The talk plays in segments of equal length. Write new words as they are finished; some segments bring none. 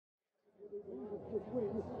The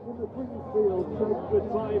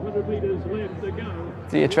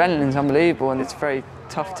adrenaline's unbelievable, and it's very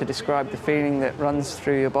tough to describe the feeling that runs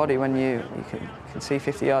through your body when you can see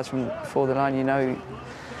 50 yards from before the line. You know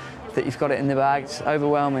that you've got it in the bag. It's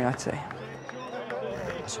overwhelming, I'd say.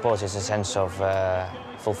 I suppose it's a sense of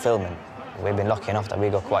fulfillment. We've been lucky enough that we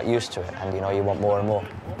got quite used to it, and you know, you want more and more.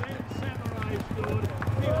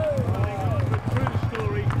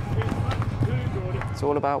 It's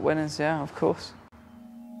all about winners, yeah, of course.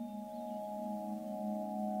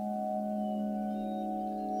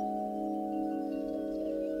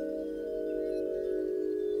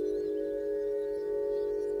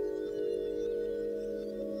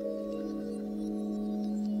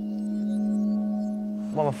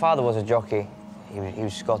 Well, my father was a jockey. He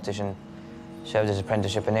was Scottish and served his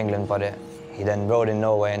apprenticeship in England, but he then rode in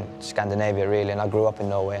Norway and Scandinavia, really, and I grew up in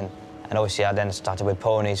Norway. And obviously I then started with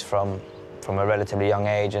ponies from a relatively young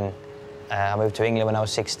age, and I moved to England when I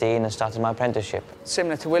was 16 and started my apprenticeship.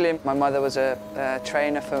 Similar to William, my mother was a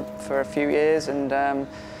trainer for a few years, and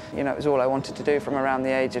you know, it was all I wanted to do from around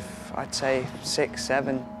the age of, I'd say, 6,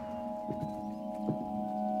 7.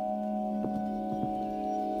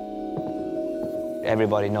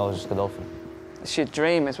 Everybody knows Godolphin. It's your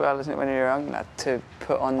dream as well, isn't it, when you're young, lad, to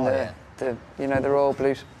put on the you know, the royal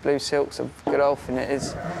blue silks of Godolphin. It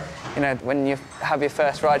is, you know, when you have your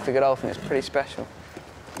first ride for Godolphin, it's pretty special.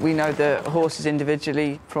 We know the horses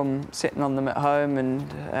individually from sitting on them at home, and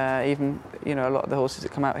even, you know, a lot of the horses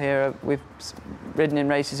that come out here, we've ridden in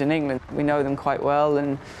races in England. We know them quite well,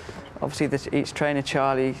 and obviously each trainer,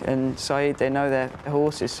 Charlie and Saeed, they know their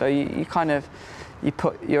horses, so you kind of, you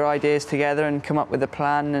put your ideas together and come up with a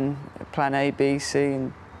plan, and plan A, B, C,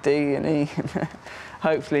 and D, and E.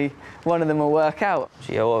 Hopefully one of them will work out.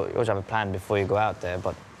 So you always have a plan before you go out there,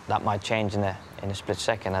 but that might change in a split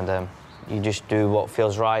second, and you just do what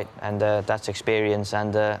feels right, and that's experience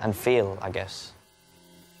and feel, I guess.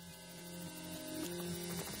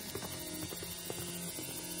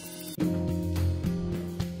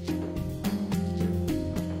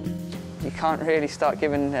 You can't really start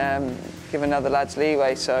giving other lads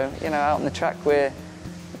leeway. So, you know, out on the track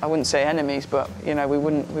I wouldn't say enemies, but you know, we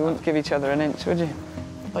wouldn't give each other an inch, would you?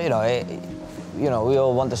 But you know, we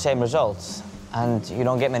all want the same results, and you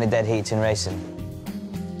don't get many dead heats in racing.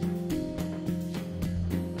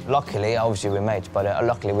 Luckily, obviously we're mates, but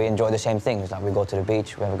luckily we enjoy the same things. Like, we go to the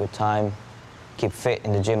beach, we have a good time, keep fit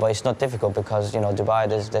in the gym. But it's not difficult because, you know, Dubai,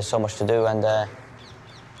 there's so much to do, and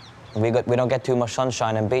we don't get too much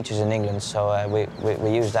sunshine and beaches in England, so we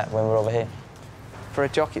use that when we're over here. For a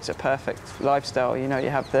jockey, it's a perfect lifestyle. You know, you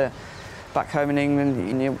have back home in England,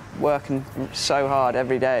 and you're working so hard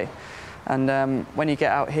every day. And when you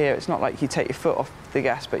get out here, it's not like you take your foot off the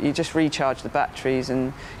gas, but you just recharge the batteries.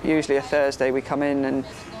 And usually a Thursday we come in and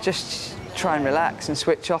just try and relax and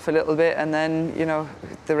switch off a little bit. And then, you know,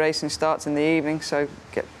 the racing starts in the evening, so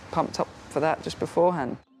get pumped up for that just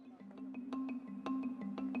beforehand.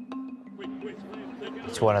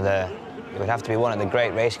 It would have to be one of the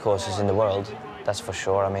great race courses in the world, that's for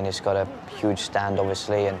sure. I mean, it's got a huge stand,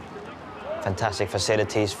 obviously, and fantastic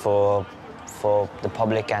facilities for the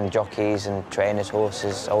public and jockeys and trainers,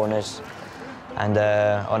 horses, owners. And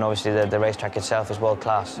obviously the racetrack itself is world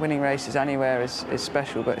class. Winning races anywhere is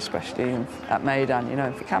special, but especially at Maidan. You know,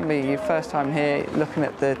 if it can be your first time here, looking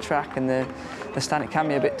at the track and the stand, it can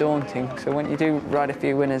be a bit daunting. So when you do ride a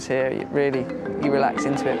few winners here, you relax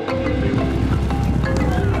into it.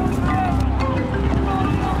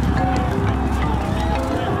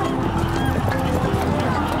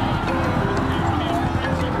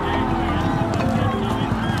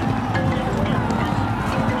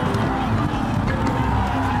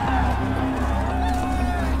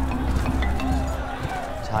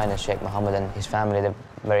 Sheikh Mohammed and his family, they're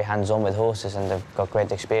very hands-on with horses, and they've got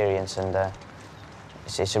great experience, and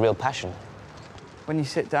it's a real passion. When you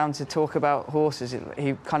sit down to talk about horses,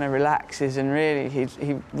 he kind of relaxes, and really,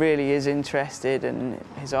 he really is interested, and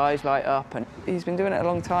his eyes light up, and he's been doing it a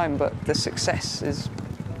long time, but the success has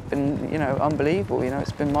been, you know, unbelievable. You know,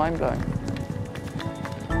 it's been mind-blowing.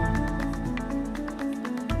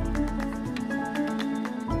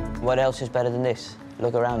 What else is better than this?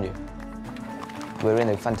 Look around you. We're in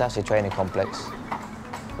a fantastic training complex.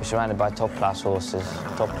 We're surrounded by top-class horses,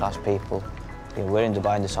 top-class people. You know, we're in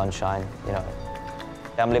Dubai in the sunshine, you know.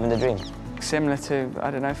 I'm living the dream. Similar to,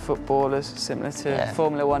 I don't know, footballers, similar to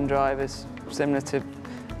Formula One drivers, similar to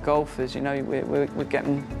golfers, you know,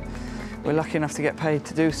 we're lucky enough to get paid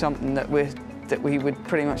to do something that we would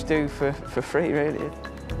pretty much do for free, really.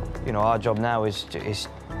 You know, our job now is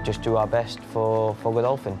just do our best for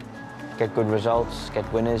Godolphin. Get good results,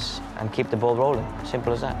 get winners, and keep the ball rolling.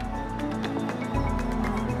 Simple as that.